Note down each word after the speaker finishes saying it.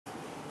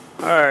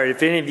Alright,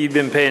 if any of you have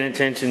been paying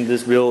attention to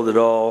this build at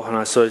all, and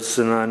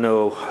I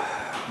know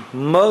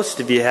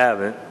most of you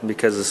haven't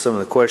because of some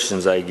of the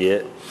questions I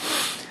get,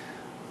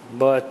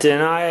 but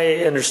then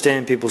I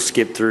understand people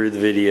skip through the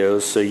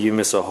videos, so you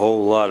miss a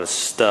whole lot of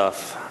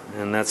stuff,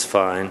 and that's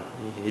fine.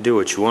 You do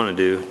what you want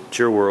to do. It's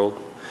your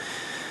world.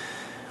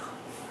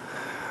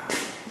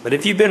 But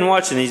if you've been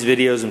watching these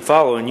videos and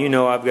following, you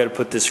know I've got to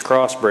put this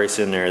cross brace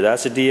in there.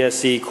 That's a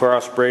DSE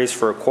cross brace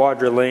for a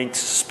Quadralink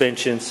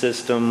suspension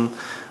system,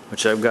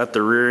 which I've got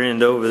the rear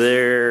end over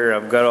there.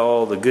 I've got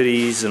all the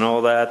goodies and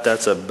all that.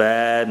 That's a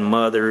bad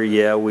mother.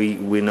 Yeah, we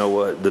know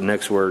what the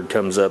next word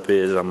comes up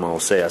is. I'm going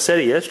to say. I said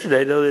it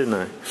yesterday though, didn't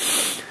I?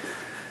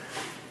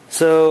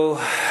 So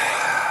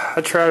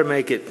I try to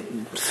make it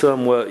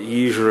somewhat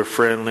user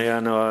friendly. I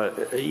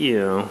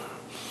know,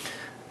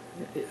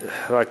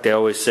 like they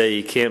always say,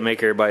 you can't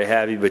make everybody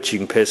happy, but you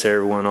can piss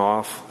everyone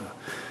off.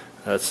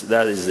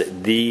 That is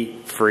the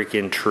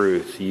freaking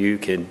truth. You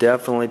can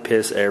definitely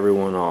piss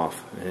everyone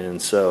off.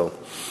 And so,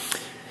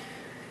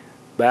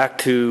 back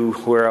to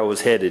where I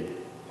was headed.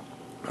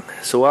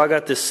 So while I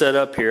got this set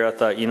up here, I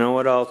thought, you know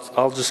what,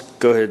 I'll just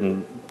go ahead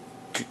and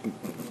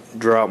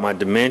draw out my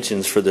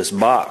dimensions for this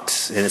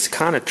box. And it's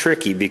kind of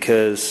tricky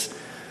because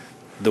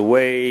the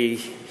way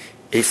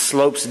it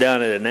slopes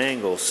down at an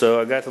angle.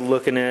 So I got to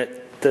looking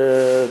at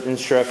the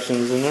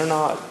instructions, and they're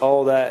not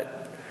all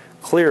that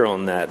clear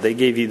on that. They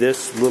give you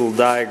this little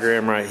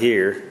diagram right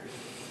here,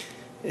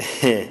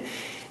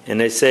 and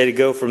they say to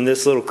go from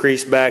this little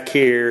crease back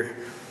here,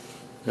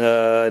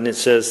 and it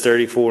says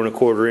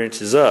 34¼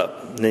 inches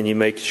up, and then you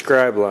make your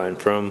scribe line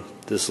from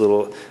this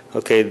little.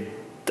 Okay,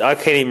 I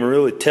can't even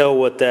really tell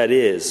what that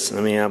is.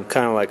 I mean, I'm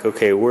kind of like,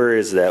 okay, where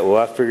is that? Well,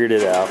 I figured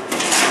it out.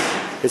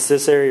 It's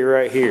this area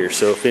right here.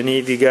 So if any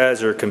of you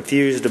guys are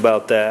confused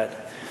about that,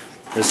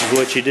 this is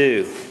what you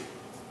do.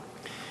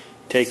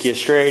 Take your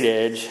straight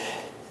edge,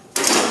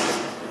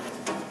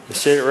 you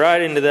set it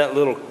right into that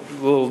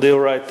little deal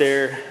right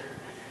there,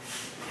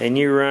 and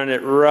you run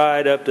it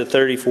right up to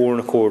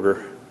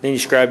 34¼ Then you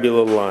scribe your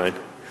little line.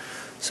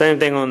 Same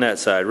thing on that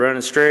side. Run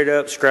it straight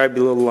up, scribe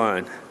your little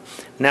line.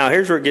 Now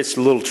here's where it gets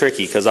a little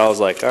tricky, because I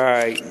was like,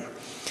 alright,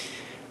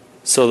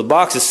 so the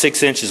box is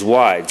 6 inches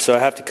wide, so I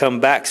have to come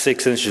back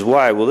 6 inches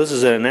wide. Well, this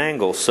is at an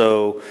angle,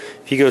 so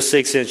if you go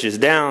 6 inches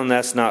down,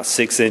 that's not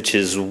 6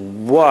 inches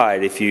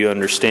wide if you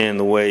understand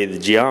the way the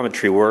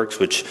geometry works,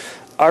 which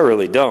I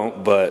really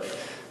don't, but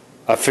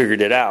I figured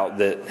it out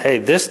that, hey,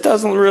 this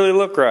doesn't really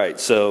look right.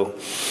 So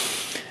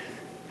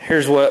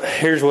here's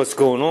what's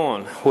going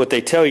on. What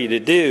they tell you to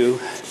do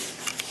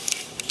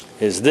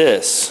is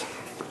this.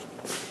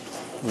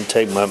 I'm gonna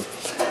take my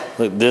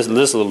look. This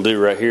little dude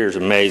right here is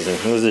amazing.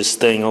 This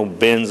thing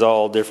bends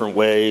all different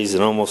ways,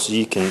 and almost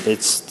you can.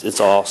 It's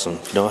awesome.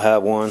 If you don't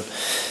have one,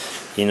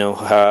 you know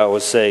how I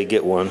would say,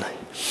 get one.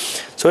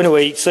 So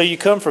anyway, so you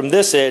come from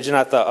this edge, and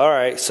I thought, all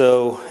right.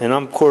 So, and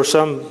of course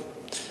I'm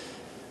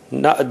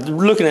not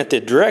looking at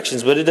the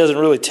directions, but it doesn't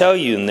really tell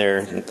you in there,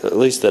 at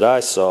least that I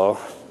saw.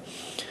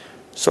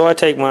 So I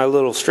take my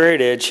little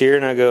straight edge here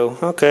and I go,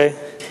 okay,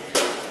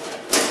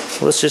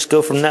 let's just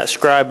go from that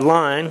scribed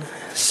line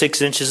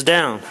 6 inches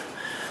down.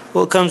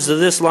 Well, it comes to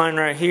this line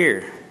right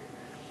here.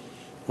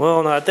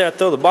 Well, now I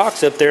throw the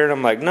box up there and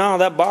I'm like, no,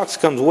 that box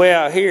comes way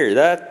out here.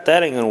 That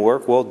ain't gonna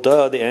work. Well,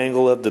 duh, the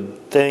angle of the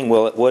thing.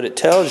 Well, what it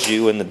tells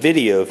you in the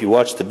video, if you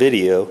watch the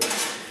video,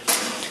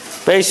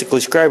 basically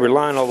scribe your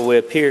line all the way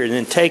up here and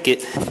then take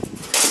it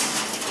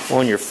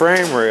on your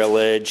frame rail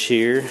edge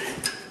here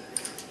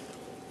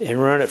and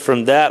run it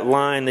from that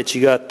line that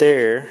you got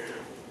there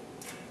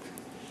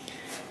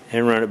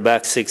and run it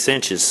back 6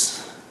 inches.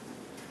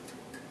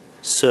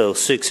 So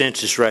 6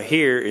 inches right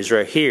here is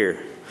right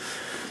here.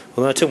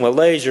 Well, I took my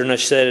laser and I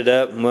set it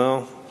up,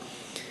 well,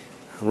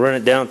 run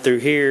it down through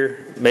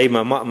here, made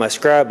my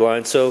scribe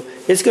line, so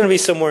it's going to be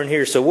somewhere in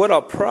here. So what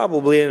I'll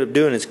probably end up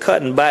doing is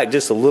cutting back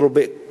just a little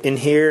bit in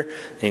here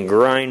and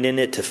grinding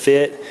it to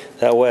fit.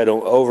 That way I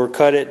don't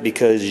overcut it,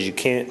 because you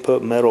can't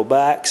put metal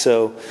back.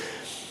 So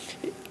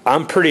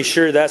I'm pretty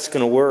sure that's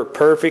going to work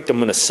perfect. I'm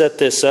going to set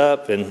this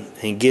up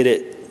and get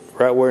it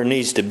right where it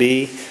needs to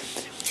be.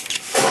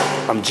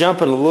 I'm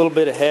jumping a little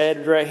bit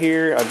ahead right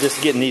here. I'm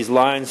just getting these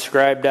lines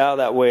scribed out.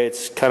 That way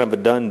it's kind of a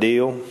done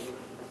deal.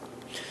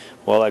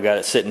 While I got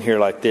it sitting here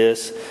like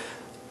this,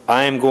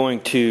 I am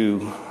going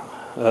to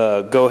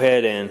go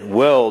ahead and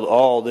weld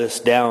all this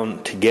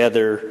down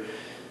together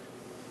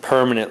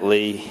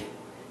permanently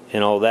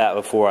and all that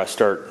before I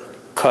start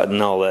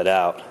cutting all that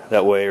out.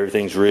 That way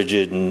everything's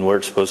rigid and where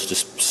it's supposed to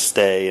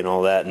stay and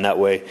all that. And that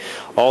way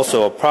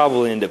also I'll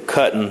probably end up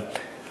cutting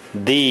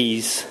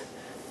these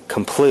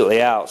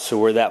completely out, so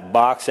where that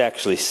box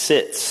actually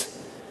sits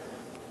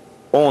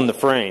on the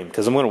frame,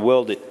 because I'm going to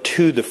weld it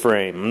to the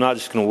frame. I'm not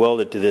just going to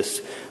weld it to this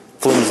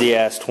flimsy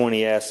ass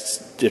 20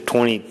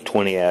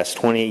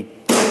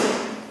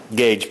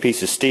 gauge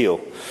piece of steel.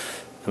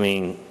 I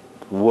mean,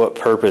 what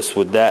purpose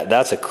would that?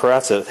 That's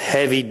a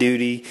heavy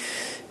duty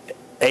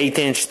 1/8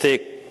 inch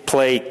thick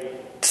plate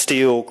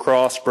steel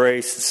cross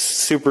brace. It's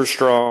super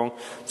strong.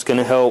 It's going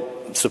to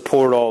help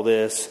support all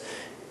this.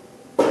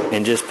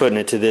 and just putting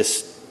it to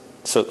this.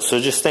 So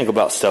just think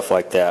about stuff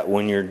like that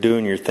when you're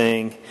doing your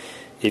thing.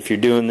 If you're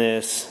doing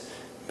this,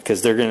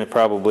 because they're going to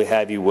probably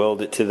have you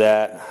weld it to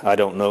that. I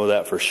don't know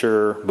that for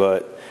sure,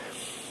 but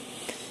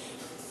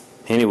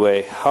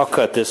anyway, I'll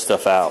cut this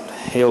stuff out.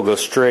 It'll go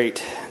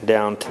straight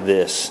down to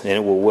this, and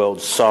it will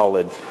weld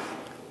solid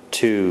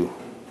to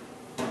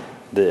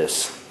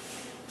this.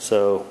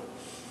 So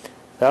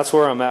that's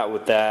where I'm at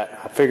with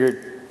that. I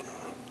figured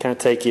kind of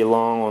take you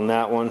along on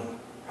that one.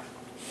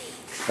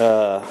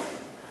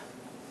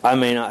 I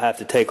may not have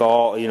to take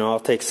all, I'll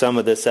take some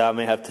of this out. I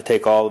may have to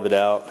take all of it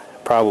out.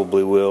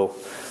 Probably will.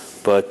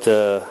 But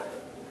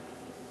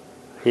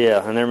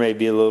yeah, and there may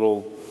be a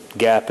little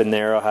gap in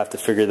there. I'll have to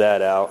figure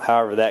that out.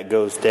 However that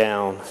goes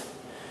down,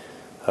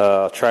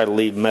 I'll try to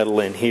leave metal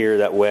in here.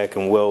 That way I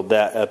can weld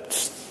that up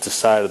the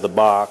side of the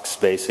box,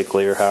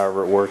 basically, or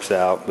however it works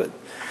out. But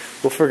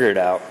we'll figure it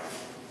out.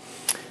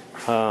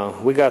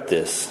 We got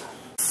this.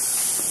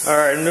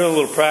 Alright, I'm doing a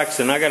little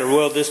practicing. I got to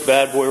weld this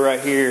bad boy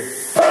right here.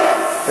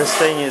 This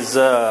thing is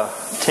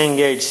 10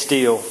 gauge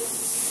steel,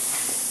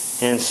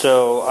 and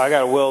so I got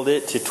to weld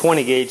it to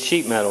 20 gauge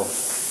sheet metal.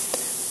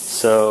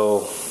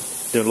 So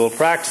doing a little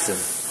practicing.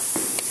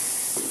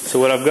 So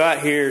what I've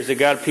got here is I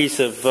got a piece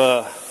of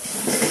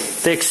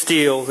thick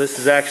steel. This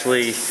is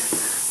actually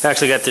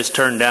got this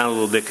turned down a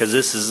little bit because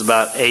this is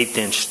about 1/8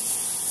 inch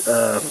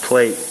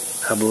plate,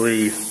 I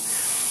believe,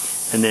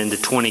 and then the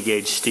 20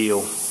 gauge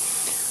steel.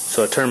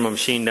 So I turned my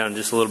machine down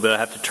just a little bit. I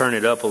have to turn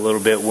it up a little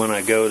bit when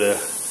I go to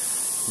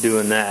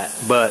doing that.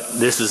 But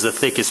this is the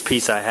thickest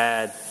piece I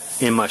had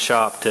in my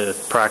shop to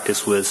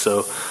practice with.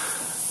 So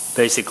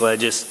basically I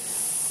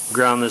just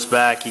ground this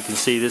back. You can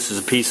see this is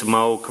a piece of my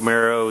old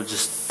Camaro,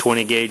 just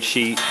 20 gauge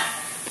sheet.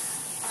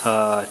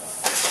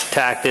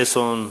 Tack this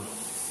on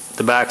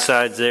the back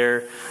sides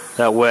there.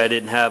 That way I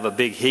didn't have a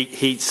big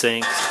heat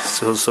sink.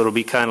 So it'll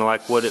be kind of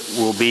like what it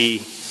will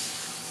be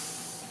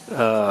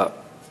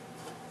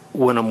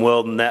when I'm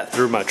welding that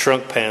through my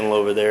trunk panel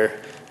over there,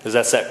 because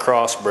that's that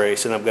cross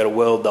brace, and I've got to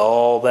weld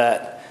all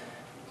that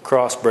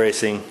cross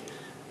bracing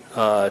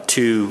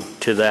to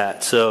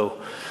that. So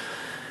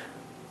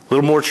a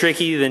little more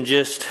tricky than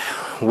just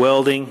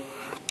welding.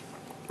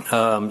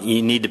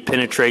 You need to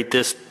penetrate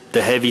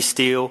the heavy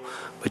steel,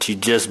 but you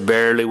just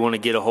barely want to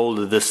get a hold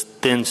of this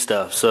thin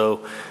stuff.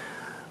 So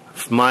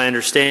my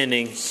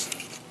understanding is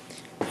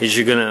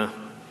you're gonna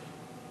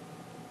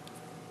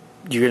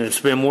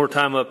spend more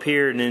time up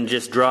here and then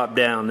just drop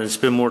down, then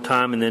spend more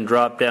time and then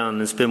drop down, and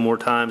then spend more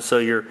time. So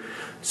you're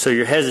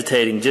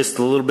hesitating just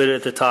a little bit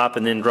at the top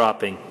and then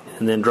dropping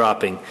and then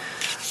dropping.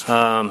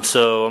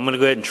 So I'm going to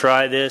go ahead and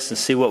try this and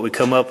see what we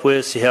come up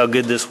with, see how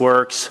good this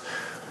works,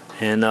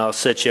 and I'll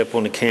set you up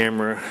on the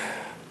camera,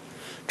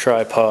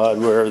 tripod,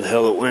 wherever the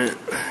hell it went.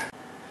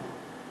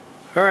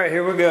 Alright,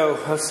 here we go.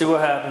 Let's see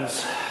what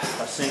happens.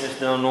 I've seen this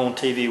done on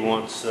TV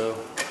once, so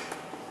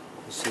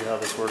let's see how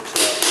this works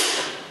out.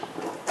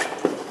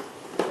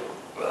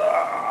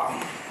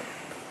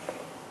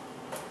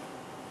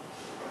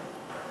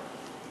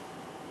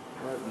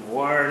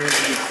 Wire needs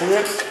to be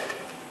clipped.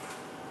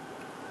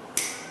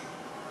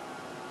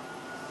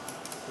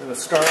 I'm going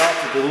to start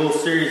off with a little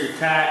series of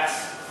tacks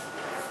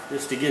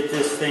just to get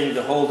this thing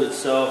to hold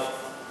itself.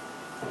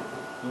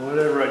 And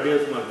whatever I do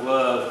with my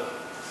glove,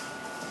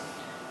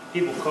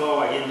 people call,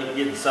 I end up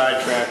getting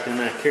sidetracked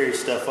and I carry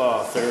stuff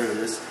off. There it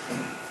is.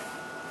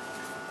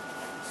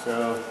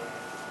 So,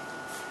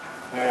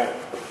 alright.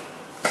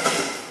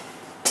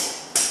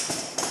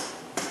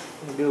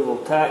 I'm going to do a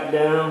little tack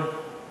down.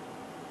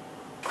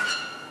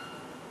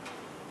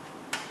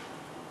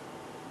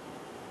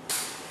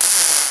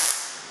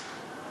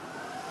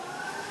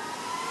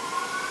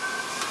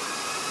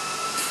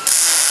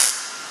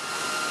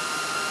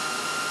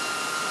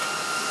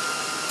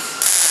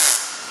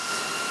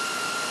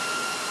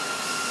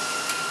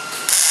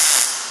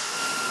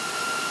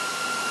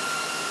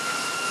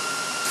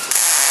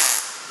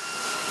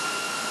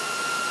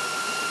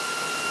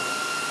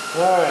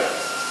 Alright.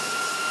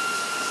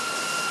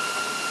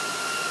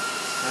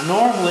 Now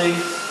normally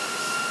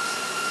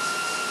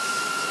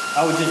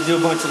I would just do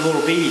a bunch of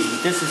little beads,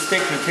 but this is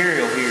thick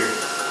material here.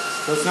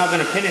 So it's not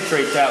going to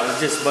penetrate that with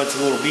just a bunch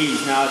of little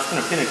beads. Now it's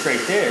going to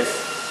penetrate this,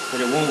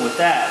 but it won't with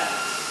that.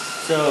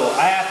 So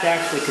I have to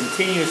actually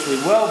continuously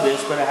weld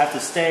this, but I have to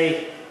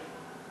stay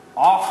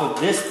off of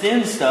this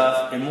thin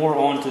stuff and more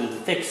onto the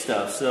thick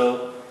stuff.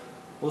 So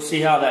we'll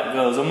see how that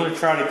goes. I'm going to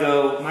try to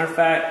go, matter of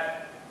fact,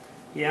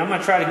 yeah, I'm going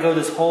to try to go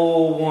this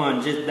whole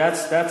one. Just,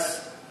 that's,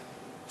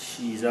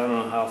 jeez, I don't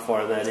know how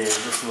far that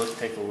is. Let's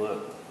take a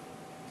look.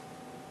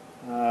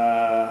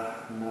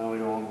 No, we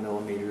don't want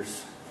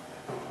millimeters.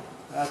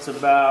 That's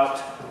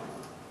about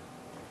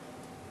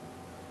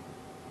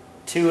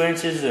 2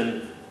 inches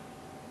and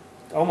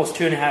almost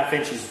 2.5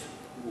 inches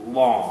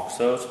long.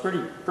 So it's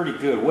pretty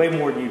good. Way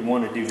more than you'd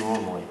want to do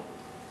normally.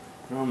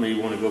 Normally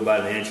you want to go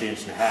about an inch,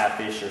 inch and a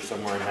half-ish or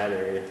somewhere in that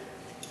area.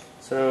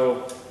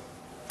 So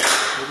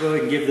we'll go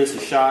ahead and give this a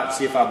shot,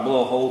 see if I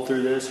blow a hole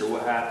through this or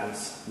what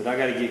happens. But I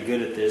got to get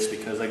good at this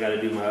because I got to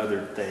do my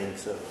other thing.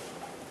 So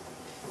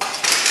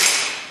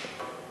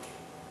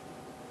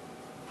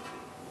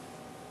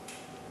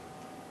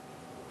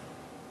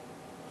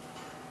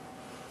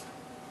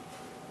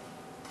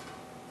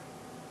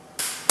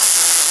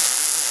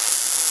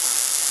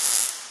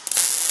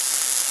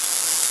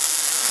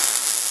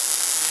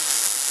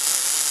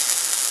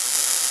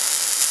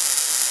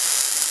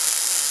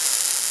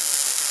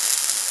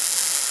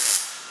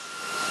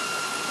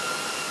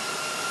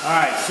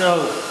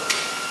so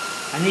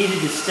I needed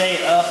to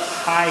stay up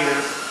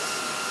higher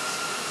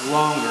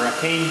longer. I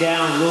came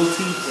down a little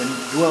too and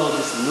dwelled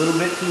just a little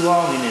bit too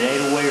long, and it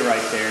ate away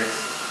right there.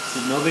 So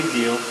no big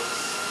deal.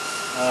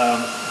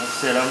 Like I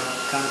said, I'm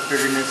kind of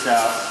figuring this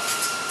out,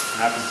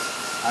 and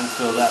I can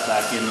fill that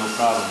back in, no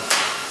problem.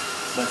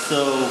 But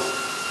so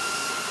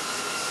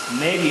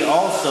maybe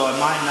also I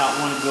might not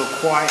want to go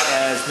quite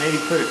as, maybe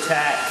put a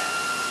tack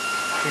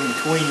in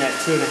between that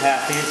 2.5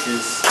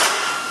 inches,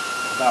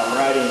 about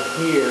right in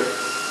here,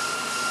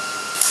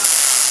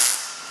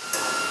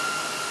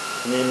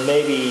 and then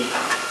maybe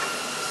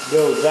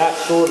go that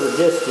shorter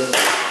distance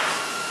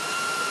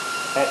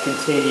at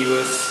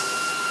continuous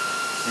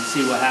and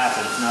see what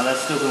happens. Now that's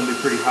still going to be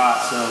pretty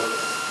hot, so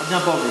I'll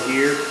jump over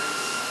here,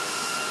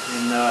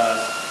 and I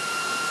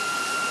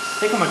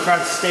think I'm going to try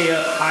to stay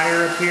up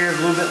higher up here a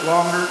little bit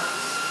longer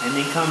and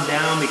then come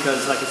down,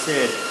 because like I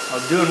said, I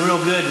was doing real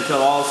good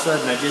until all of a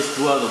sudden I just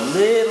dwelled a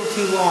little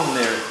too long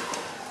there.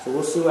 So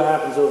we'll see what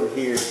happens over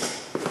here.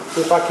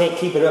 See if I can't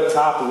keep it up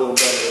top a little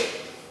better.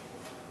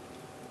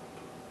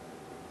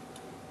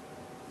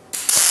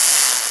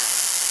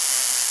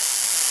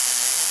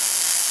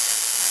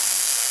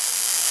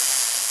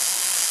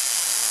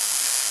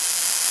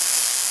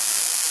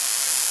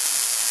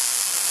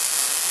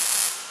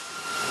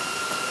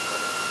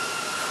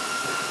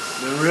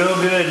 Been real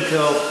good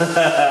until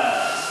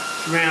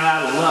she ran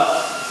out of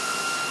luck.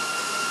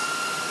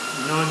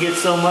 You only get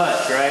so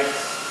much, right?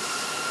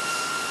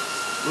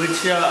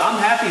 Which I'm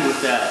happy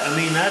with that. I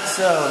mean, that's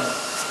a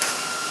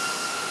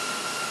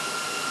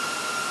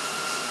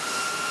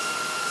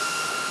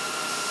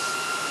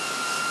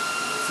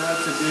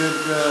good.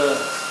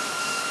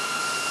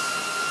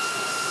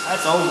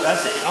 That's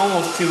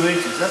almost 2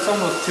 inches. That's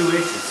almost 2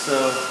 inches.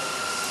 So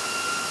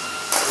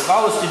if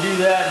I was to do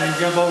that and then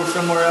jump over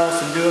somewhere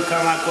else and do it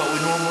kind of like what we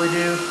normally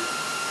do,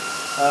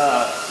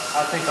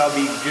 I think I'll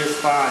be just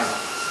fine.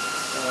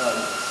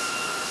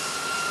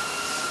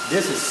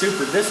 This is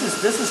super. This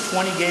is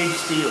 20 gauge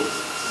steel,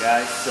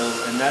 guys. So,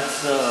 and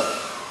that's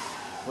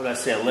what I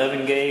say,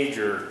 11 gauge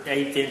or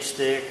 1/8 inch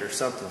thick or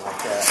something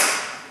like that.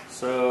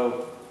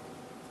 So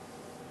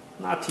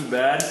not too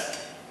bad.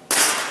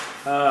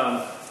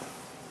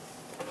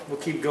 We'll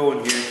keep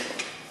going here.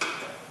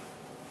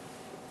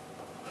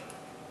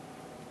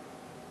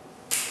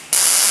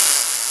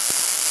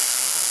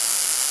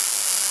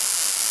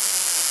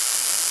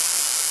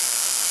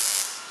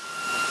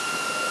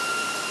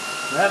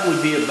 That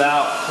would be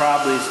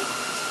probably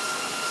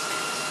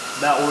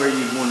about where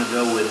you'd want to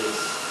go with it.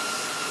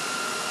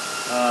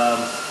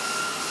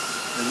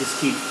 And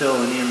just keep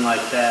filling in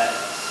like that.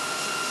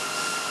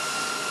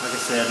 Like I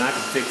said, and I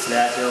can fix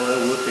that.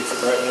 We'll fix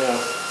it right now.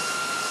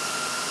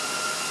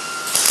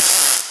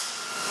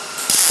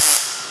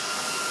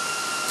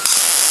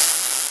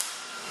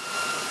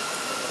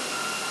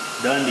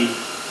 Dundee.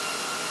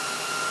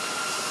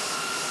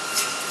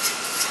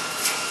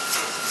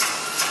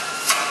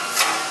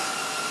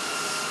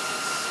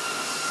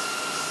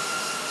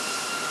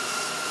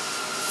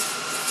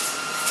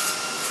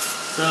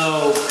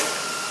 So, I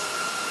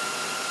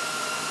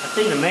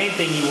think the main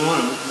thing you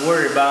want to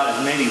worry about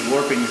is maybe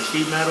warping your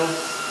sheet metal.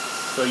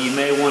 So you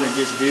may want to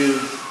just do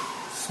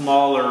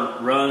smaller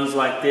runs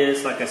like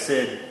this. Like I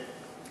said,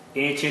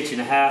 inch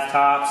and a half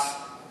tops,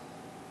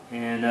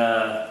 and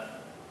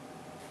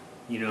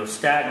you know,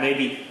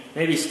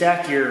 maybe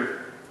stack your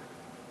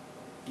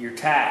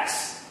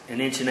tacks 1.5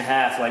 inches,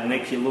 like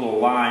make you a little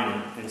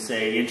line and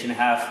say 1.5 inches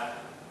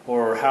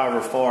or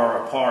however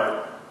far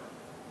apart,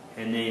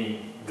 and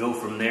then go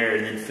from there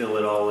and then fill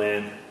it all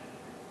in,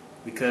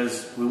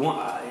 because we want,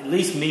 at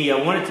least me, I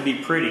want it to be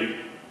pretty,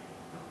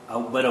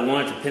 but I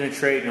want it to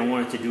penetrate and I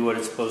want it to do what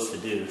it's supposed to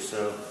do.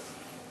 So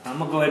I'm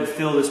gonna go ahead and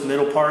fill this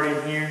middle part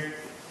in here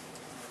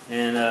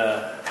and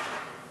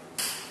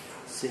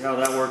see how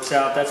that works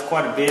out. That's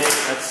quite a bit.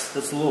 That's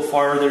a little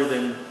farther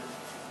than,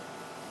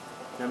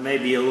 that may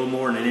be a little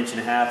more than 1.5 inches,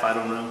 I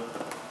don't know.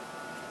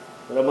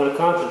 But I'm going to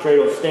concentrate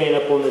on staying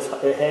up on this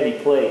heavy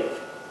plate.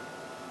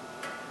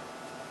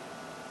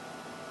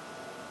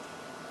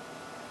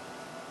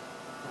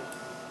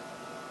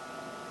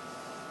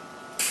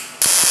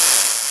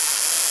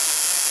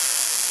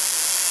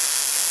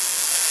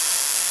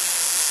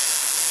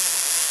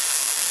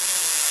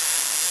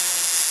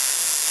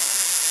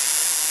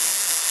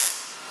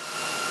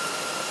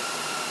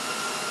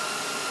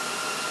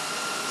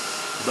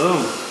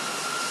 Boom.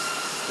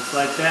 Just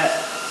like that.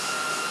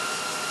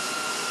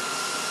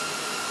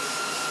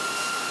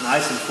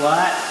 Nice and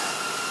flat.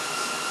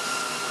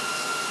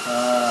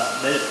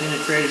 Bet it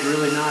penetrated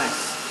really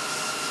nice.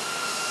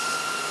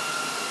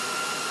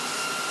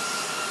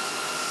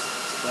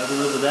 Glad to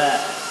live with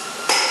that.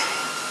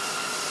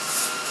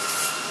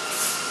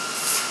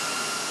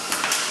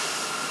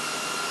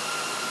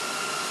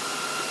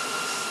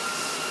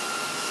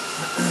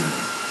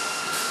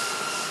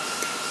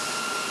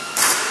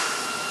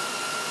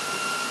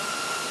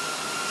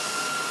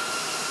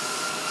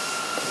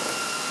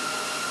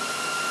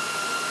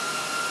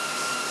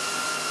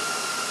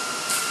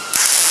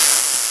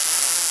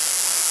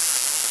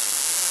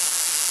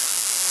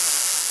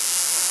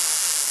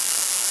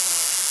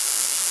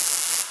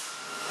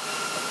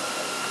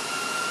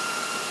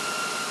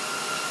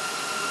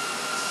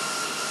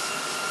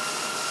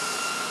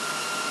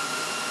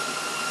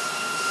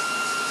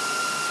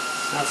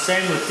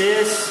 Same with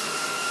this.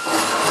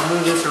 I'll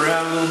move this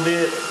around a little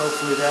bit.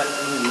 Hopefully that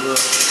will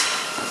look.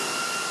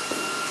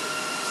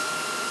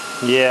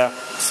 Yeah,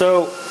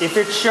 so if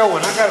it's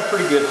showing, I got a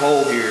pretty good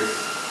hole here.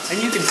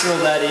 And you can fill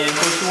that in. Of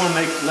course, you want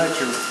to let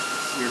your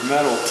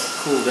metal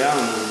cool down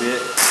a little bit.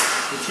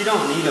 But you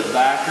don't need a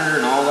backer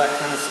and all that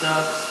kind of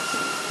stuff.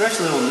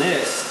 Especially on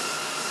this.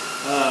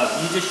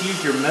 You just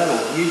use your metal.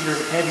 Use your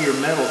heavier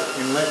metal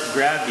and let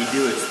gravity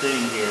do its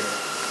thing here.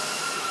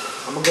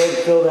 I'm going to go ahead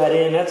and fill that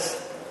in.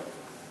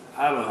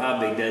 I don't know how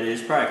big that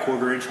is. Probably a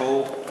 1/4 inch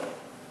hole.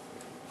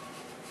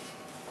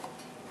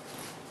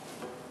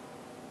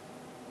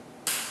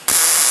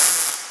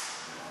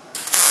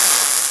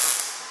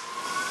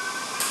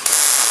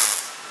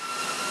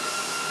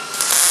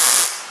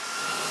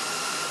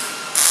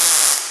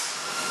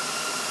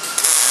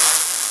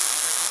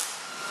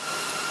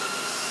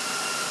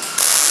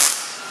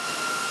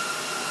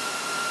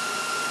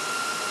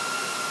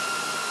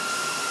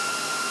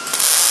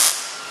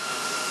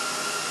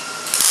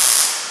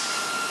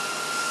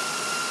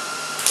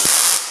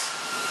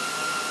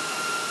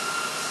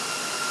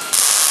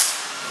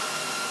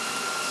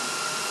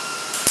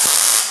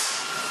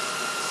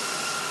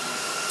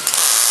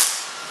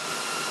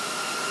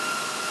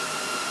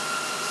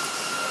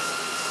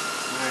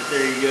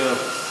 There you go.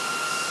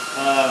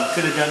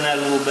 Could have done that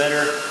a little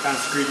better, kind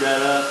of screwed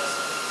that up,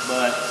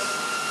 but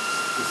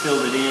we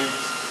filled it in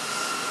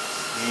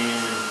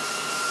and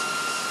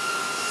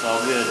it's all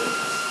good.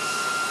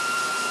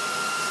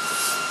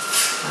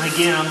 And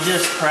again, I'm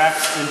just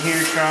practicing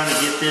here, trying to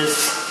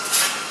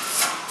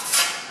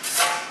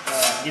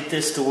get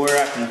this to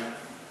where I can,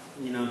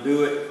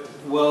 do it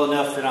well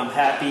enough that I'm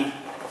happy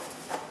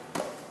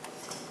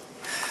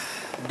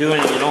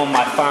doing it on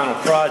my final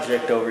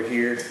project over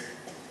here.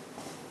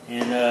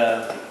 And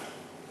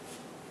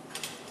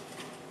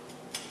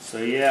so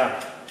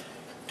yeah,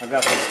 I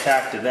got this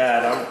tacked to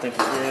that. I don't think,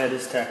 yeah, it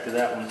is tacked to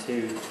that one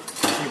too.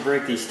 Let me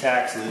break these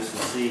tacks loose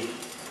and see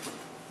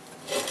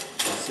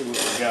what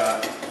we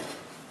got.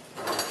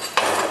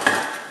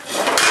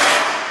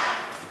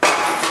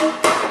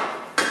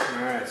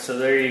 Alright, so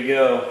there you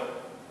go.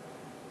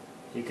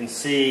 You can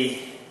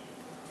see,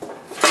 get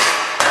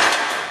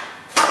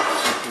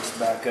this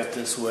back up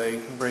this way,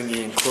 bring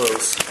you in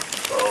close.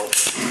 Oh.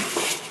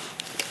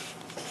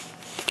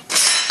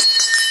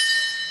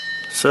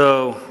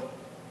 So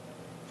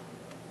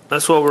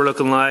that's what we're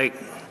looking like.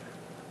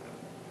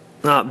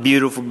 Not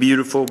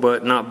beautiful,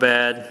 but not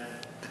bad.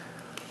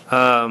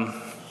 And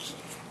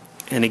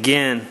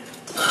again,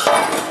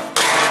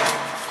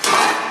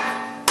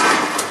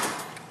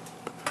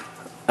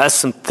 that's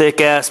some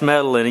thick ass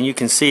metal in it, and you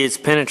can see it's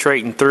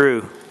penetrating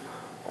through.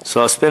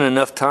 So I spent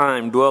enough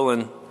time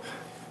dwelling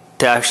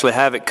to actually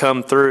have it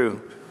come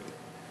through.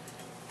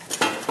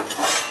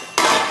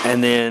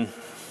 And then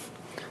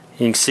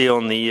you can see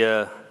on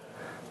the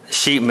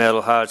sheet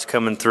metal how it's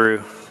coming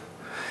through.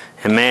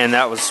 And man,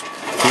 you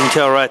can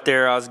tell right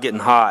there I was getting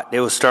hot.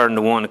 It was starting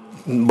to want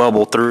to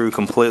bubble through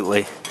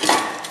completely.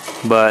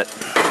 But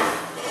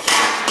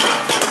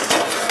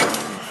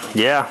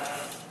yeah,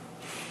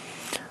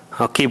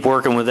 I'll keep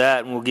working with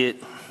that and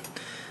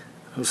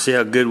we'll see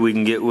how good we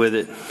can get with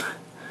it.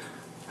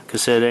 Like I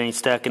said, I ain't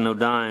stacking no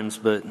dimes,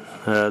 but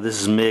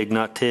this is MIG,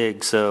 not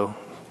TIG, so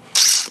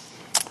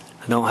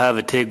I don't have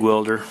a TIG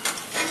welder.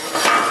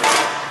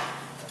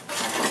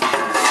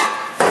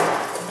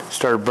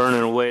 Started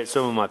burning away at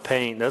some of my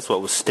paint. That's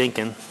what was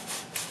stinking.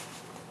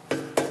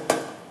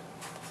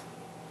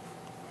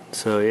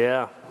 So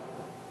yeah,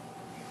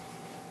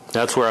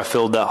 that's where I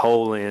filled that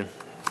hole in.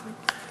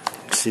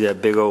 See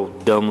that big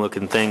old dumb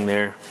looking thing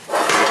there?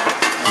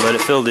 But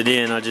it filled it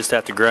in. I just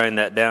have to grind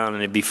that down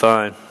and it'd be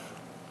fine.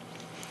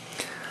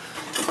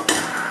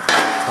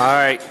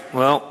 Alright,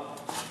 well,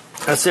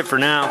 that's it for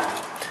now.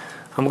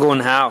 I'm going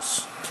to the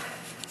house.